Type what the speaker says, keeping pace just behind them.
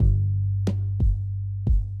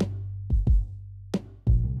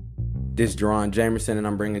This is Jerron Jamerson, and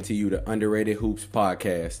I'm bringing to you the Underrated Hoops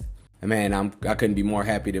podcast. And man, I couldn't be more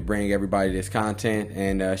happy to bring everybody this content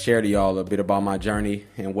and share to y'all a bit about my journey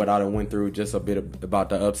and what I done went through, just a bit about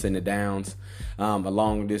the ups and the downs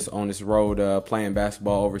along this road playing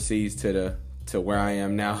basketball overseas to where I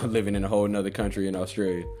am now, living in a whole nother country in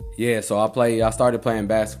Australia. Yeah, so I started playing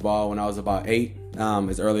basketball when I was about 8.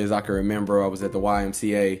 As early as I can remember, I was at the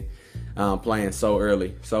YMCA. Playing so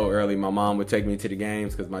early. My mom would take me to the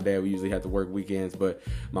games because my dad would usually have to work weekends, but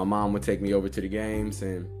my mom would take me over to the games,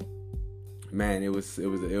 and man, it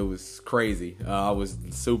was crazy. I was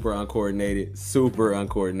super uncoordinated.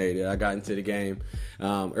 I got into the game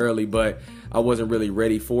early, but I wasn't really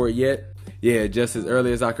ready for it yet. Yeah, just as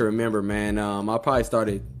early as I can remember, man, I probably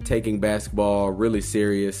started taking basketball really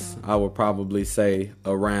serious. I would probably say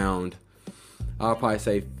around,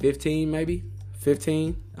 15 maybe.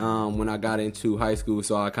 15 when I got into high school,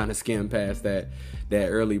 so I kind of skimmed past that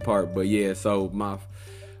early part. But yeah, so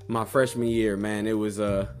my freshman year, man, it was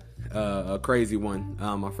a crazy one.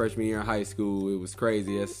 My freshman year in high school, it was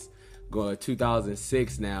crazy. It's going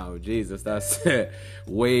 2006 now. Jesus, that's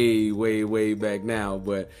way back now.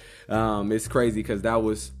 But it's crazy because that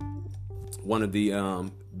was one of the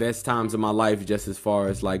best times of my life, just as far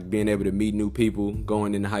as like being able to meet new people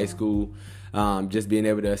going into high school. Just being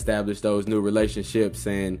able to establish those new relationships,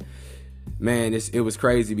 and man, it was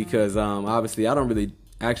crazy because obviously I don't really,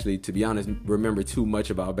 actually, to be honest, remember too much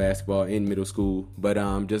about basketball in middle school, but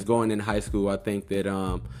just going in high school, I think that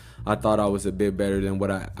I thought I was a bit better than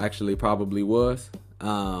what I actually probably was,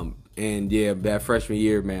 and yeah, that freshman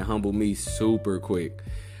year, man, humbled me super quick.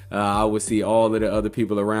 I would see all of the other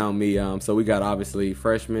people around me, so we got obviously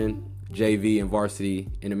freshmen, JV, and varsity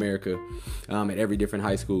in America at every different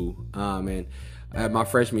high school. And at my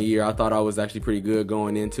freshman year, I thought I was actually pretty good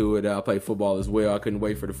going into it. I played football as well. I couldn't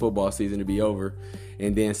wait for the football season to be over.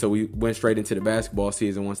 And then so we went straight into the basketball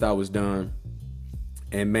season once that was done.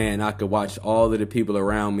 And man, I could watch all of the people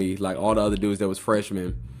around me, like all the other dudes that was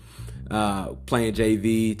freshmen, playing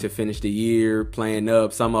JV to finish the year, playing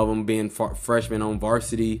up, some of them being freshmen on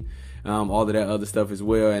varsity. All of that other stuff as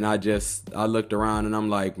well, and I looked around and I'm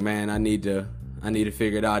like, man, I need to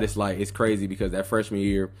figure it out. It's crazy because that freshman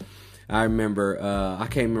year, I remember, I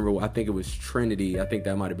can't remember, I think it was Trinity. I think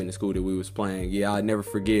that might have been the school that we was playing. Yeah, I'll never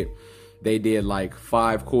forget. They did like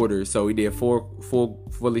 5 quarters, so we did 4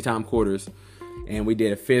 fully timed quarters, and we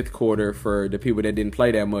did a 5th quarter for the people that didn't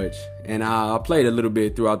play that much. And I played a little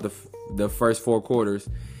bit throughout the first 4 quarters,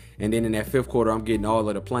 and then in that 5th quarter, I'm getting all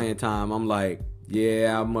of the playing time. I'm like,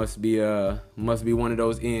 yeah, I must be one of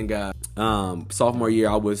those end guys. Sophomore year,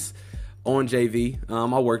 I was on JV.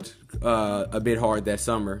 I worked a bit hard that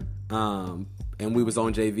summer, and we was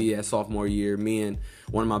on JV at sophomore year. Me and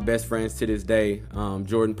one of my best friends to this day,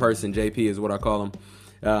 Jordan Person, JP is what I call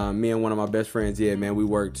him. Me and one of my best friends, yeah, man, we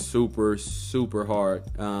worked super hard.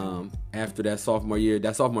 After that sophomore year,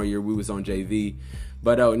 we was on JV,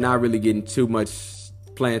 but not really getting too much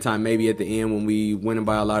playing time. Maybe at the end when we winning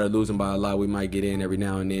by a lot or losing by a lot, we might get in every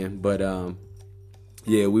now and then. But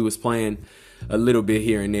yeah, we was playing a little bit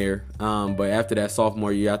here and there. But after that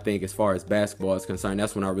sophomore year, I think as far as basketball is concerned,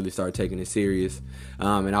 that's when I really started taking it serious.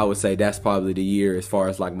 And I would say that's probably the year as far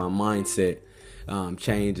as like my mindset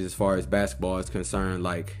changed as far as basketball is concerned.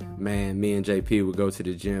 Like, man, me and JP would go to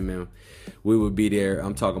the gym and we would be there.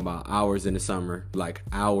 I'm talking about hours in the summer, like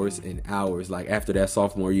hours and hours. Like after that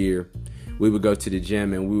sophomore year, we would go to the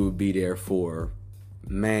gym and we would be there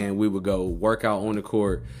we would go work out on the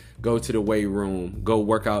court, go to the weight room, go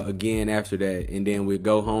work out again after that, and then we'd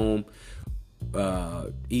go home,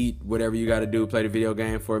 eat whatever you got to do, play the video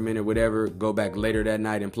game for a minute, whatever, go back later that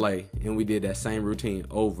night and play. And we did that same routine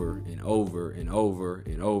over and over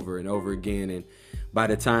again. And by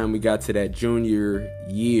the time we got to that junior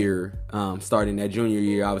year, starting that junior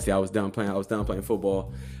year, obviously I was done playing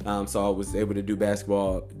football. So I was able to do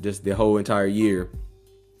basketball just the whole entire year.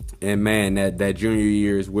 And man, that junior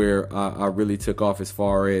year is where I really took off as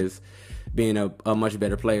far as being a much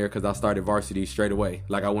better player, because I started varsity straight away.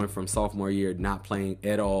 Like I went from sophomore year not playing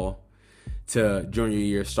at all to junior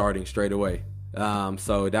year starting straight away.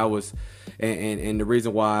 So that was, and the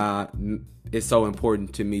reason why it's so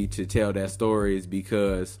important to me to tell that story is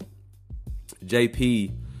because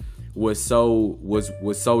JP was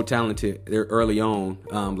so talented early on.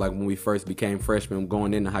 Like when we first became freshmen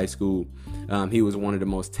going into high school, he was one of the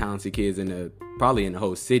most talented kids probably in the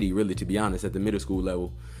whole city, really, to be honest, at the middle school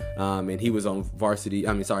level. And he was on varsity.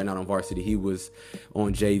 I mean, sorry, not on varsity. He was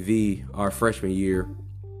on JV our freshman year,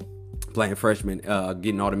 playing freshman,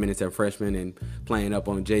 getting all the minutes at freshman and playing up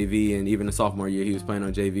on JV. And even the sophomore year, he was playing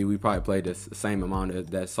on JV. We probably played the same amount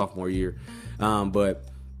of that sophomore year. But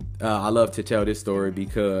I love to tell this story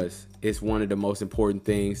because it's one of the most important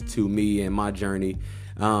things to me in my journey.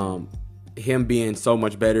 Him being so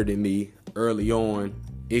much better than me early on,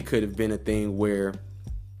 it could have been a thing where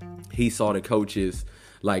he saw the coaches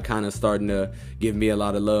like kind of starting to give me a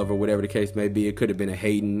lot of love or whatever the case may be. It could have been a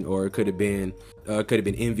hating, or it could have been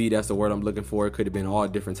envy. That's the word I'm looking for. It could have been all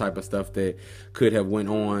different type of stuff that could have went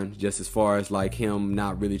on, just as far as like him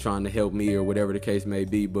not really trying to help me or whatever the case may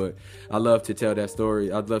be. But I love to tell that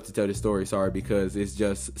story. I'd love to tell this story, because it's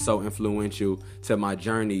just so influential to my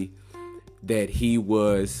journey that he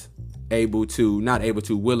was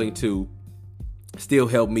willing to still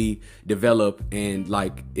help me develop, and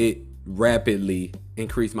like it rapidly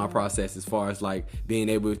increase my process as far as like being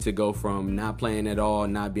able to go from not playing at all,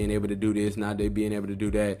 not being able to do this, not being able to do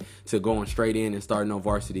that, to going straight in and starting on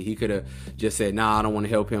varsity. He could have just said, nah, I don't want to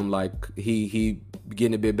help him. Like he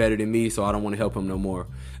getting a bit better than me, so I don't want to help him no more.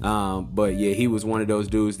 But yeah, he was one of those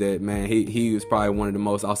dudes that, man, he was probably one of the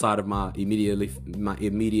most, outside of my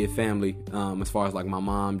immediate family, as far as like my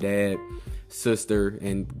mom, dad, sister,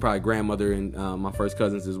 and probably grandmother, and my first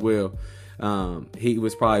cousins as well. He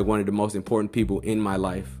was probably one of the most important people in my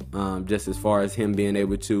life, just as far as him being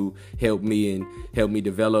able to help me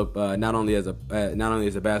develop, not only as a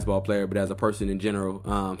basketball player, but as a person in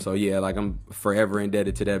general. So yeah, like I'm forever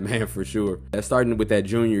indebted to that man for sure. Starting with that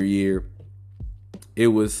junior year, it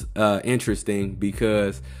was interesting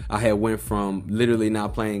because I had went from literally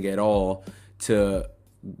not playing at all to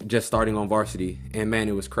just starting on varsity, and man,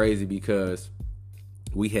 it was crazy because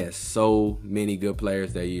we had so many good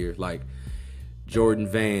players that year, like Jordan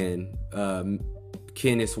Van,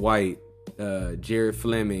 Kenneth White, Jared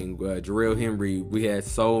Fleming, Jarrell Henry. We had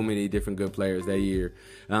so many different good players that year.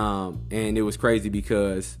 And it was crazy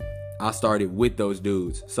because I started with those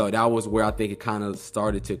dudes. So that was where I think it kind of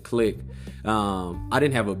started to click. I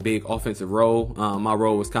didn't have a big offensive role. My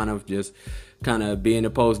role was kind of be in the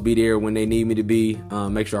post, be there when they need me to be,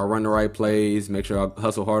 make sure I run the right plays, make sure I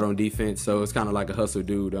hustle hard on defense. So it's kind of like a hustle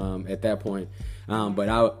dude at that point. But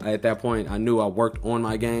at that point, I knew I worked on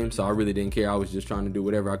my game, so I really didn't care. I was just trying to do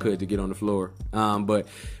whatever I could to get on the floor. But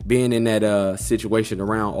being in that situation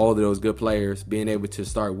around all of those good players, being able to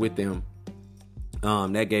start with them,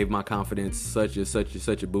 that gave my confidence such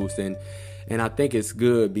a boost. And I think it's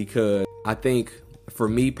good because I think, for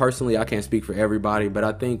me personally, I can't speak for everybody, but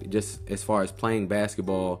I think just as far as playing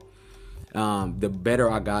basketball, the better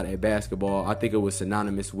I got at basketball, I think it was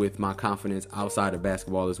synonymous with my confidence outside of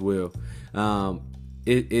basketball as well. I'm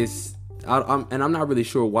not really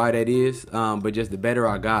sure why that is, but just the better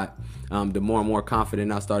I got, the more and more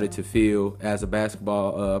confident I started to feel as a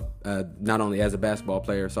basketball, not only as a basketball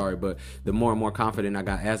player, but the more and more confident I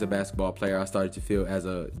got as a basketball player, I started to feel as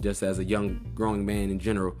a young growing man in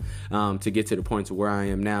general, to get to the point to where I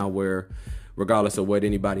am now, where regardless of what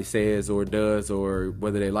anybody says or does, or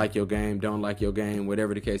whether they like your game, don't like your game,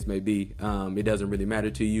 whatever the case may be, it doesn't really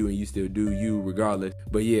matter to you, and you still do you regardless.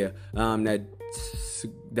 But yeah,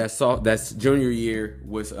 that's junior year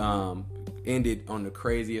was ended on the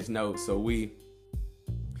craziest note. So we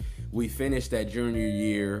finished that junior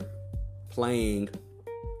year playing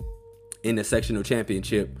in the sectional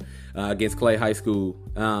championship against Clay High School.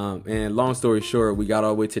 And long story short, we got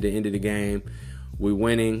all the way to the end of the game. We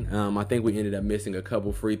winning. I think we ended up missing a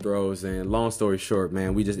couple free throws. And long story short,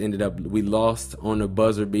 man, we lost on the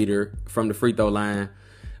buzzer beater from the free throw line.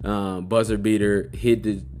 Buzzer beater hit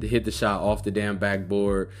the shot off the damn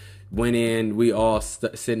backboard. Went in. We all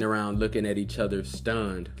sitting around looking at each other,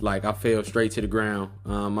 stunned. Like, I fell straight to the ground.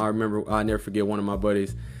 I remember, I'll never forget, one of my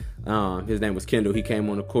buddies. His name was Kendall. He came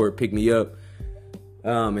on the court, picked me up.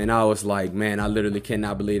 And I was like, man, I literally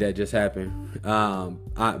cannot believe that just happened.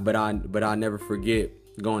 But I never forget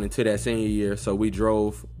going into that senior year. So we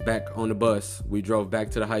drove back on the bus. We drove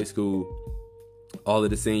back to the high school. All of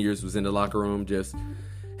the seniors was in the locker room, just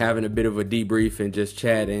having a bit of a debrief and just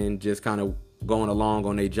chatting, just kind of going along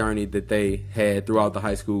on a journey that they had throughout the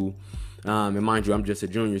high school. And mind you, I'm just a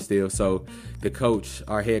junior still. So the coach,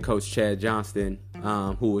 our head coach, Chad Johnston,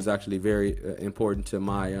 who was actually very important to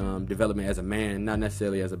my development as a man, not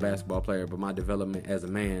necessarily as a basketball player, but my development as a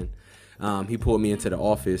man. He pulled me into the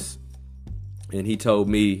office and he told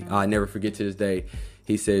me, I never forget to this day,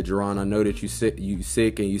 he said, Jerron, I know that you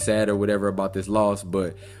sick and you sad or whatever about this loss,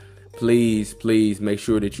 but please make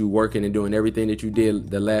sure that you working and doing everything that you did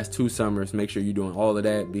the last 2 summers. Make sure you're doing all of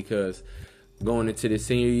that, because going into the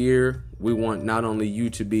senior year, we want not only you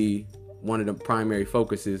to be one of the primary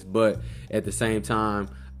focuses, but at the same time,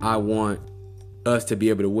 I want us to be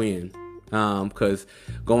able to win. Because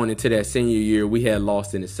going into that senior year, we had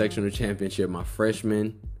lost in the sectional championship my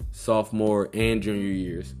freshman, sophomore, and junior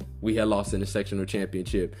years. we had lost in the sectional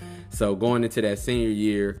championship. So going into that senior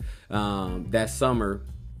year, that summer,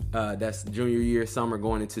 that's junior year, summer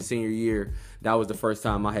going into senior year, that was the first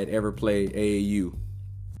time I had ever played AAU.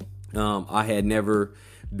 I had never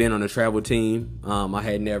been on a travel team. I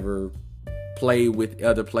had never played with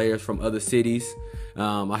other players from other cities.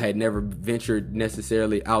 I had never ventured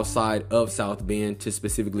necessarily outside of South Bend to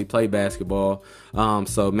specifically play basketball.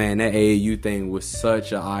 So man, that AAU thing was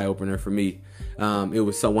such an eye-opener for me. It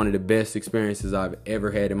was one of the best experiences I've ever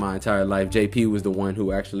had in my entire life. JP was the one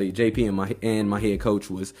who actually, JP and my head coach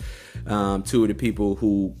was two of the people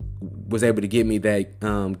who was able to get me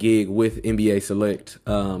that gig with NBA Select,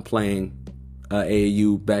 playing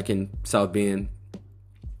AAU back in South Bend.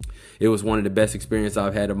 It was one of the best experiences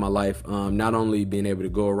I've had of my life. Not only being able to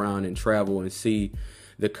go around and travel and see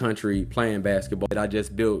the country playing basketball, but I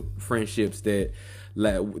just built friendships that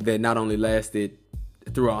not only lasted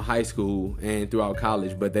throughout high school and throughout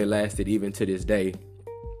college, but they lasted even to this day.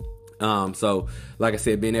 So like I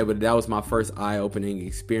said, that was my first eye-opening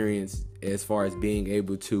experience as far as being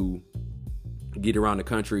able to get around the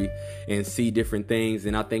country and see different things.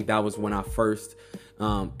 And I think that was when I first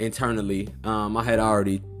internally, I had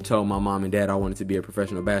already told my mom and dad I wanted to be a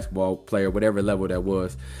professional basketball player, whatever level that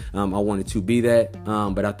was. I wanted to be that,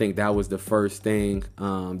 but I think that was the first thing,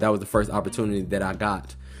 that was the first opportunity that I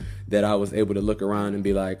got, that I was able to look around and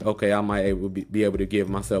be like, okay, I might be able to give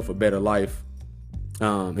myself a better life,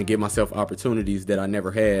 and give myself opportunities that I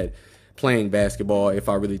never had playing basketball if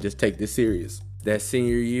I really just take this serious. That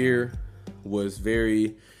senior year was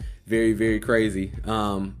very, very, very crazy.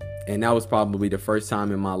 And that was probably the first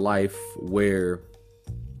time in my life where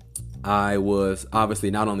I was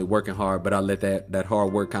obviously not only working hard, but I let that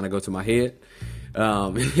hard work kind of go to my head.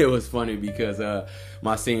 It was funny because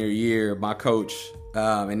my senior year, my coach,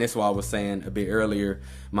 and that's why I was saying a bit earlier,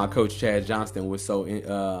 my coach Chad Johnston was so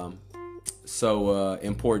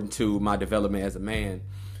important to my development as a man.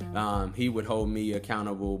 He would hold me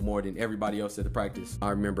accountable more than everybody else at the practice. I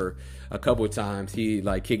remember a couple of times he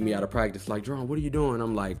kicked me out of practice, like, Jerron, what are you doing?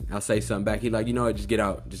 I'm like, I'll say something back. He like, you know what, just get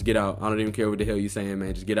out. I don't even care what the hell you're saying,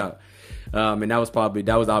 man. Just get out. And that was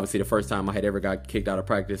obviously the first time I had ever got kicked out of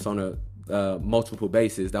practice on a multiple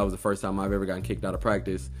basis. That was the first time I've ever gotten kicked out of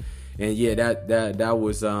practice. And yeah, that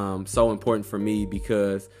was so important for me,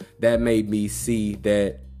 because that made me see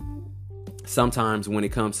that sometimes when it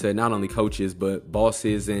comes to not only coaches but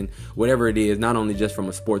bosses and whatever it is, not only just from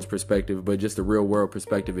a sports perspective but just a real world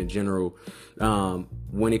perspective in general,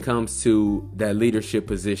 when it comes to that leadership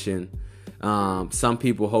position, some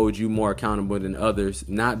people hold you more accountable than others,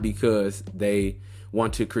 not because they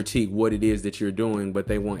want to critique what it is that you're doing, but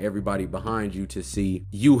they want everybody behind you to see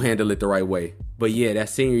you handle it the right way. But yeah, that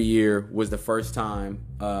senior year was the first time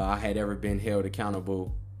I had ever been held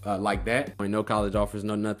accountable like that. No college offers,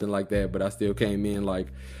 no nothing like that, but I still came in like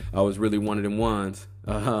I was really one of them ones.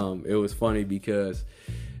 It was funny because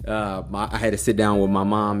I had to sit down with my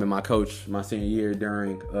mom and my coach my senior year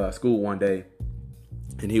during school one day,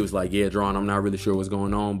 and he was like, yeah, Jerron, I'm not really sure what's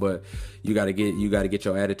going on, but you got to get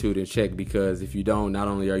your attitude in check, because if you don't, not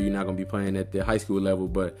only are you not going to be playing at the high school level,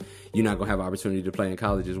 but you're not going to have opportunity to play in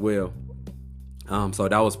college as well. So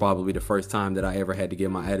that was probably the first time that I ever had to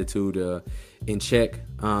get my attitude in check,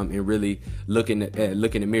 and really look in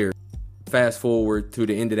the mirror. Fast forward to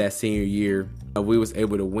the end of that senior year, we was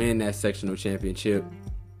able to win that sectional championship.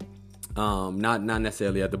 Not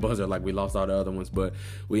necessarily at the buzzer like we lost all the other ones, but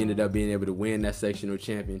we ended up being able to win that sectional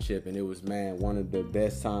championship, and it was, man, one of the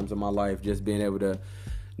best times of my life, just being able to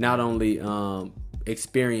not only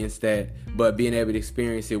experience that, but being able to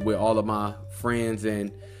experience it with all of my friends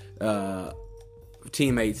and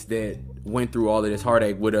teammates that went through all of this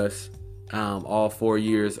heartache with us all 4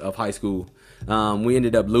 years of high school. We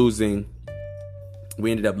ended up losing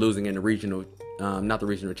in the regional, not the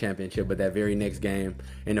regional championship, but that very next game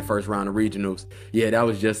in the first round of regionals. Yeah, that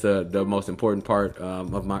was just the most important part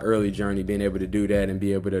of my early journey, being able to do that and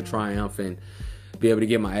be able to triumph and be able to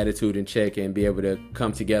get my attitude in check and be able to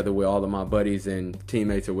come together with all of my buddies and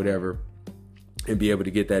teammates or whatever and be able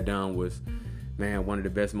to get that done was, man, one of the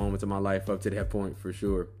best moments of my life up to that point, for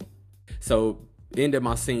sure. So, end of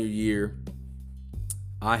my senior year,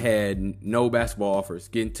 I had no basketball offers.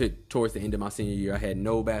 Towards the end of my senior year, I had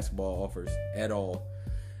no basketball offers at all.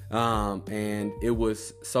 And it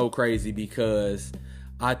was so crazy because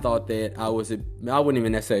I thought that I wouldn't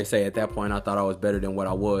even necessarily say at that point I thought I was better than what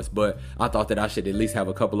I was, but I thought that I should at least have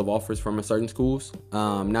a couple of offers from a certain schools.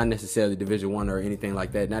 Not necessarily Division I or anything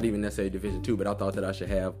like that, not even necessarily Division II, but I thought that I should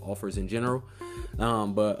have offers in general.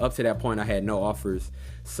 But up to that point, I had no offers.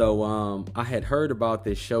 So I had heard about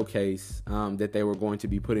this showcase that they were going to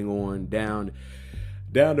be putting on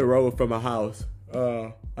down the road from my house.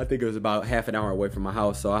 I think it was about half an hour away from my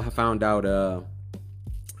house. So I found out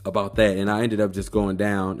about that, and I ended up just going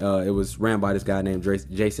down. It was ran by this guy named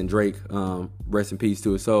Jason Drake. Rest in peace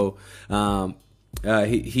to his soul.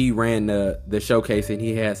 He ran the showcase, and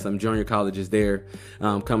he had some junior colleges there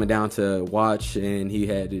coming down to watch, and he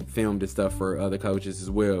had filmed and stuff for other coaches as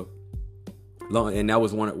well. And that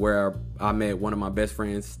was where I met one of my best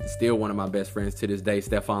friends, still one of my best friends to this day,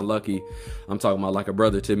 Stefan Lucky. I'm talking about like a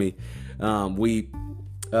brother to me.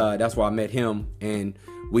 That's where I met him, and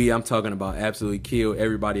I'm talking about absolutely killed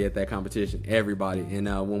everybody at that competition, everybody. And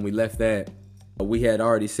when we left that, we had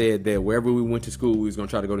already said that wherever we went to school, we was gonna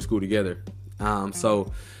try to go to school together.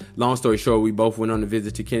 So long story short, we both went on a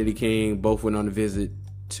visit to Kennedy King, both went on a visit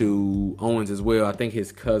to Owens as well. I think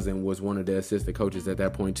his cousin was one of the assistant coaches at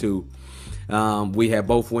that point too. We had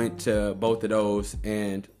both went to both of those,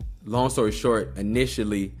 and long story short,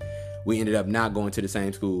 initially we ended up not going to the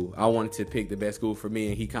same school. I wanted to pick the best school for me,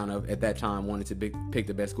 and he kind of at that time wanted to pick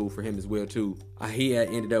the best school for him as well too. He had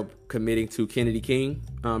ended up committing to Kennedy King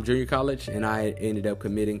Junior College, and I had ended up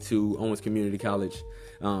committing to Owens Community College,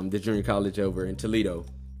 the junior college over in Toledo.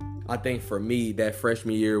 I think for me, that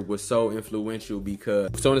freshman year was so influential because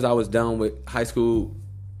as soon as I was done with high school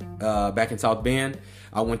back in South Bend,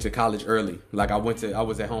 I went to college early. Like I was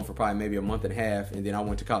at home for probably maybe a month and a half, and then I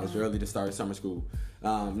went to college early to start summer school.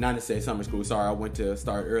 Not to say summer school, sorry, I went to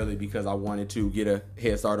start early because I wanted to get a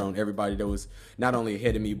head start on everybody that was not only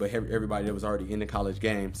ahead of me, but everybody that was already in the college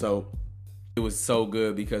game. So it was so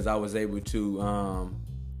good because I was able to,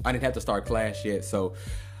 I didn't have to start class yet. So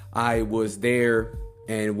I was there,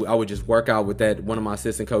 and I would just work out with one of my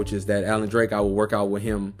assistant coaches, that Alan Drake. I would work out with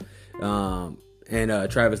him,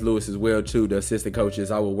 and Travis Lewis as well too, the assistant coaches.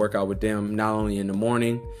 I would work out with them not only in the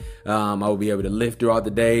morning. I would be able to lift throughout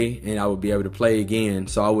the day, and I would be able to play again.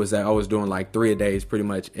 So I was doing like 3 a days pretty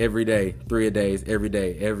much every day, 3 a days every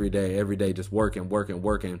day, just working.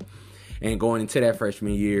 And going into that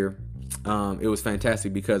freshman year, it was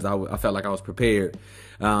fantastic because I felt like I was prepared.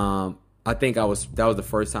 I think that was the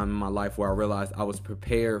first time in my life where I realized I was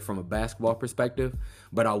prepared from a basketball perspective,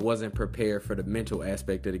 but I wasn't prepared for the mental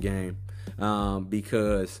aspect of the game,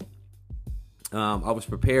 because I was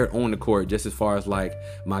prepared on the court just as far as like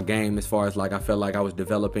my game, as far as like I felt like I was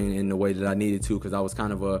developing in the way that I needed to, because I was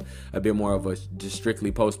kind of a bit more of a just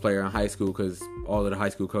strictly post player in high school, because all of the high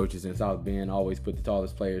school coaches in South Bend always put the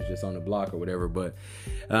tallest players just on the block or whatever. But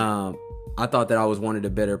I thought that I was one of the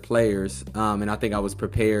better players, and I think I was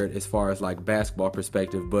prepared as far as like basketball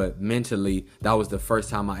perspective, but mentally that was the first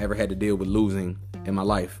time I ever had to deal with losing in my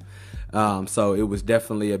life. So it was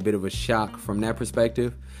definitely a bit of a shock from that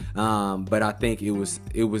perspective. But I think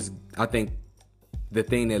I think the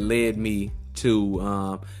thing that led me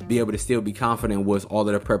to be able to still be confident was all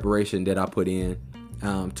of the preparation that I put in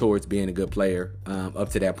towards being a good player up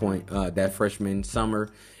to that point, that freshman summer,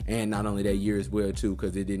 and not only that year as well too,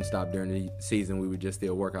 because it didn't stop during the season. We would just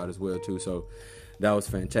still work out as well too. So that was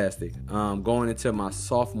fantastic. Going into my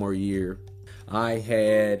sophomore year, I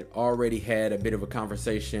had already had a bit of a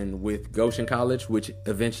conversation with Goshen College, which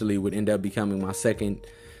eventually would end up becoming my second,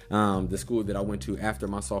 the school that I went to after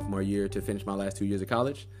my sophomore year to finish my last 2 years of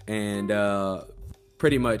college. And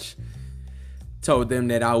pretty much told them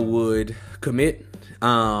that I would commit.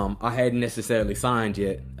 I hadn't necessarily signed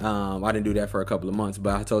yet. I didn't do that for a couple of months,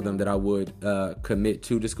 but I told them that I would commit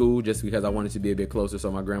to the school just because I wanted to be a bit closer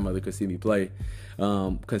so my grandmother could see me play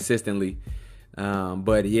consistently.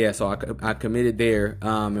 But yeah, so I committed there,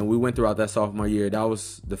 and we went throughout that sophomore year. That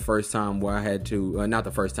was the first time where I had to, not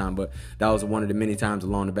the first time, but that was one of the many times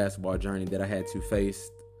along the basketball journey that I had to face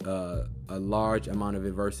a large amount of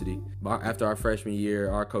adversity. After our freshman year,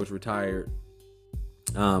 our coach retired.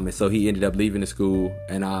 And so he ended up leaving the school,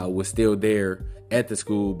 and I was still there at the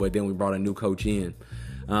school, but then we brought a new coach in.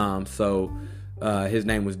 His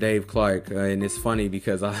name was Dave Clark, and it's funny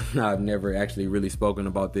because I've never actually really spoken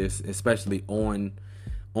about this, especially on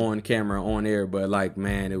camera, on air, but like,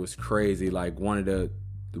 man, it was crazy. Like one of the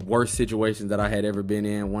worst situations that I had ever been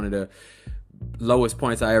in, one of the lowest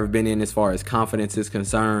points I ever been in as far as confidence is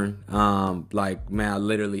concerned. Like, man, I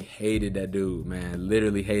literally hated that dude, man.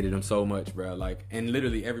 Literally hated him so much, bro. Like, and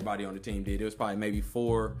literally everybody on the team did. There was probably maybe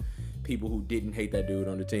 4 people who didn't hate that dude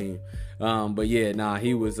on the team. But yeah, nah,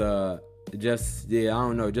 he was just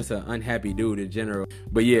an unhappy dude in general.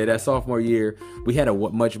 But yeah, that sophomore year, we had a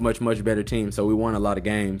much better team, so we won a lot of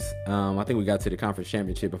games. I think we got to the conference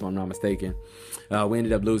championship, if I'm not mistaken. We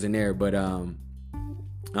ended up losing there, but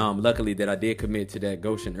luckily that I did commit to that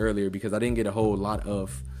Goshen earlier, because I didn't get a whole lot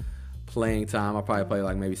of playing time. I probably played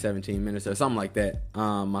like maybe 17 minutes or something like that.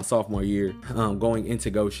 My sophomore year, going into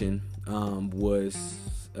Goshen was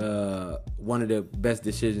one of the best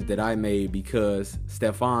decisions that I made, because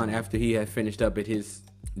Stefan, after he had finished up at his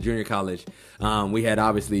junior college, we had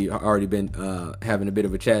obviously already been having a bit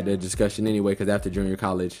of a chat, a discussion anyway, because after junior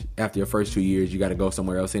college, after your first 2 years, you got to go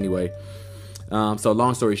somewhere else anyway. So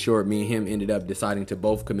long story short, me and him ended up deciding to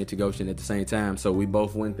both commit to Goshen at the same time. So we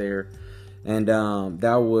both went there, and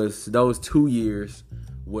those 2 years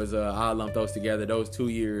was I lumped those together. Those 2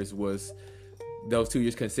 years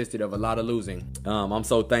consisted of a lot of losing. I'm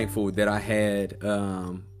so thankful that I had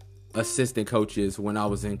assistant coaches when I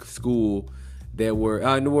was in school that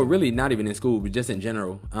were really not even in school, but just in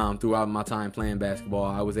general. Throughout my time playing basketball,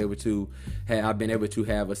 I've been able to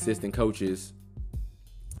have assistant coaches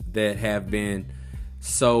that have been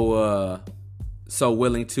so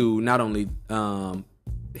willing to not only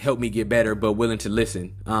help me get better, but willing to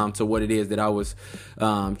listen to what it is that I was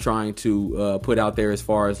trying to put out there, as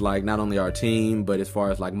far as like not only our team, but as far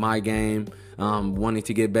as like my game, wanting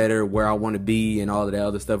to get better, where I want to be, and all of that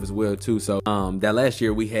other stuff as well too. So that last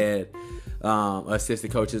year we had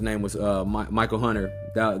assistant coach. His name was Michael Hunter.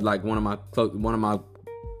 That, like, one of my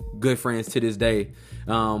good friends to this day.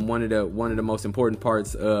 One of the most important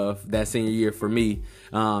parts of that senior year for me.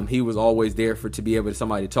 He was always there to be able to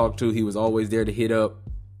somebody to talk to. He was always there to hit up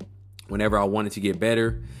whenever I wanted to get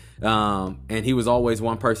better. And he was always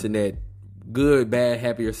one person that, good, bad,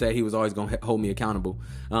 happy, or sad, he was always going to hold me accountable.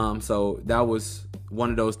 So that was one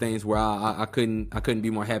of those things where I couldn't be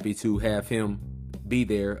more happy to have him be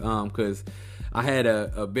there, because I had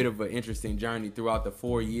a bit of an interesting journey throughout the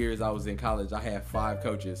 4 years I was in college. I had 5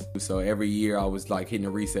 coaches. So every year I was like hitting a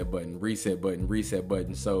reset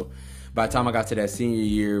button. So by the time I got to that senior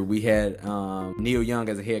year, we had Neil Young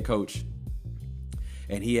as a head coach,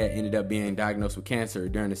 and he had ended up being diagnosed with cancer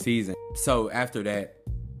during the season. So after that,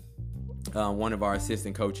 one of our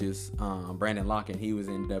assistant coaches, Brandon Locken, he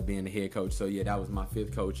ended up being the head coach. So yeah, that was my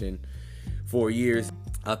 5th coach in 4 years.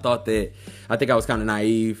 I think I was kind of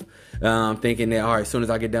naive, thinking that, all right, as soon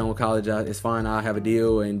as I get done with college, it's fine. I'll have a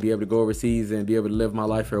deal and be able to go overseas and be able to live my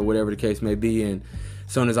life, or whatever the case may be. And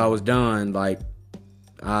as soon as I was done, like,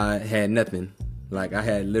 I had nothing. Like, I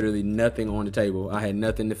had literally nothing on the table. I had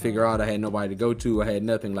nothing to figure out. I had nobody to go to. I had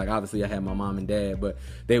nothing. Like, obviously I had my mom and dad, but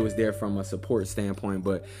they was there from a support standpoint.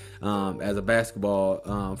 But as a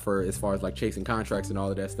basketball, for as far as like chasing contracts and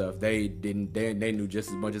all of that stuff, they knew just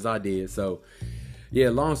as much as I did. So yeah,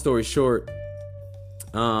 long story short,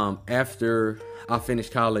 after I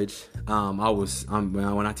finished college,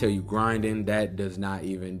 when I tell you grinding, that does not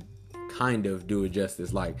even kind of do it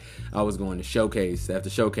justice. Like, I was going to showcase after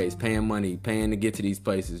showcase, paying money, paying to get to these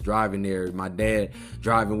places, driving there, my dad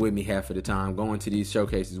driving with me half of the time, going to these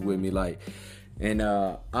showcases with me, like, and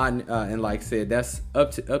like I said, that's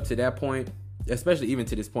up to that point, especially even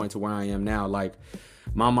to this point to where I am now. Like,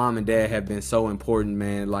 my mom and dad have been so important,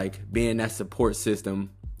 man, like being that support system,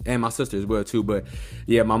 and my sister as well too. But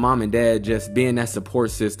yeah, my mom and dad just being that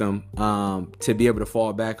support system, to be able to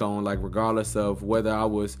fall back on, like, regardless of whether I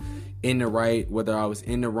was in the right, whether I was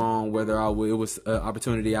in the wrong, whether it was an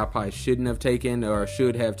opportunity I probably shouldn't have taken or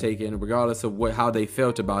should have taken, regardless of how they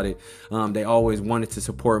felt about it. They always wanted to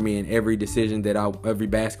support me in every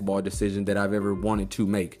basketball decision that I've ever wanted to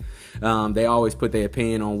make. They always put their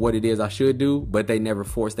opinion on what it is I should do, but they never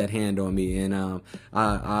forced that hand on me. And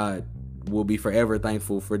I will be forever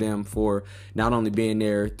thankful for them for not only being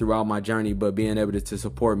there throughout my journey, but being able to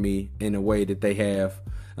support me in a way that they have.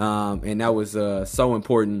 And that was so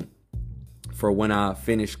important for when I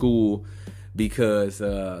finished school, because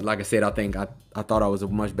like I said, I thought I was a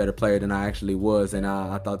much better player than I actually was, and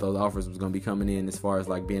I thought those offers was going to be coming in as far as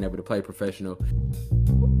like being able to play professional.